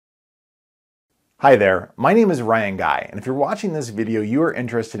Hi there, my name is Ryan Guy, and if you're watching this video, you are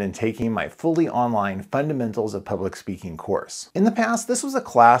interested in taking my fully online Fundamentals of Public Speaking course. In the past, this was a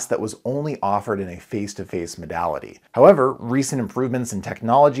class that was only offered in a face-to-face modality. However, recent improvements in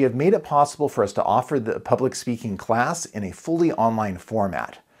technology have made it possible for us to offer the public speaking class in a fully online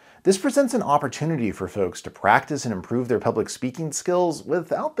format. This presents an opportunity for folks to practice and improve their public speaking skills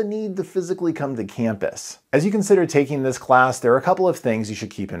without the need to physically come to campus. As you consider taking this class, there are a couple of things you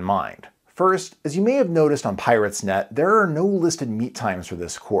should keep in mind. First, as you may have noticed on PiratesNet, there are no listed meet times for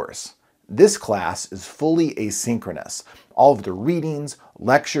this course. This class is fully asynchronous. All of the readings,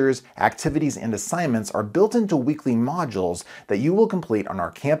 lectures, activities, and assignments are built into weekly modules that you will complete on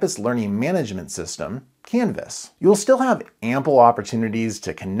our campus learning management system, Canvas. You will still have ample opportunities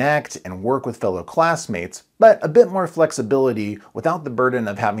to connect and work with fellow classmates, but a bit more flexibility without the burden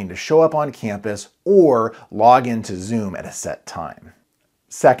of having to show up on campus or log into Zoom at a set time.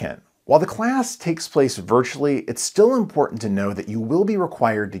 Second, while the class takes place virtually, it's still important to know that you will be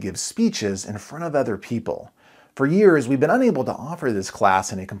required to give speeches in front of other people. For years, we've been unable to offer this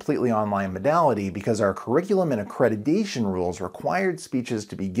class in a completely online modality because our curriculum and accreditation rules required speeches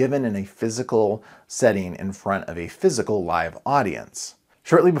to be given in a physical setting in front of a physical live audience.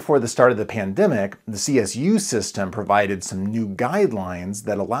 Shortly before the start of the pandemic, the CSU system provided some new guidelines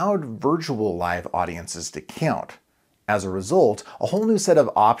that allowed virtual live audiences to count. As a result, a whole new set of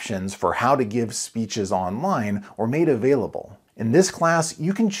options for how to give speeches online were made available. In this class,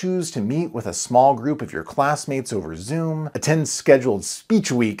 you can choose to meet with a small group of your classmates over Zoom, attend scheduled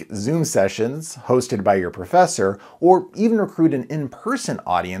Speech Week Zoom sessions hosted by your professor, or even recruit an in-person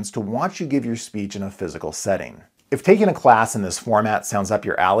audience to watch you give your speech in a physical setting. If taking a class in this format sounds up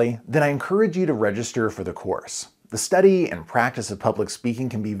your alley, then I encourage you to register for the course. The study and practice of public speaking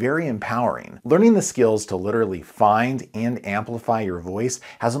can be very empowering. Learning the skills to literally find and amplify your voice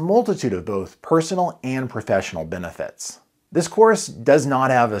has a multitude of both personal and professional benefits. This course does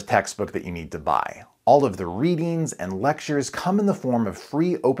not have a textbook that you need to buy. All of the readings and lectures come in the form of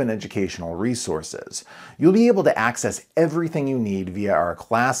free open educational resources. You'll be able to access everything you need via our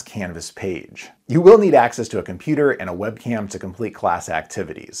class Canvas page. You will need access to a computer and a webcam to complete class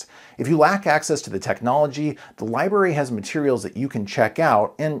activities. If you lack access to the technology, the library has materials that you can check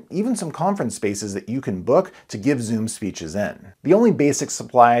out and even some conference spaces that you can book to give Zoom speeches in. The only basic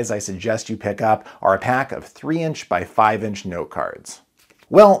supplies I suggest you pick up are a pack of 3-inch by 5-inch note cards.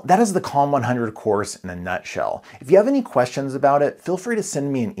 Well, that is the COMM 100 course in a nutshell. If you have any questions about it, feel free to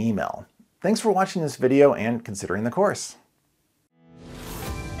send me an email. Thanks for watching this video and considering the course.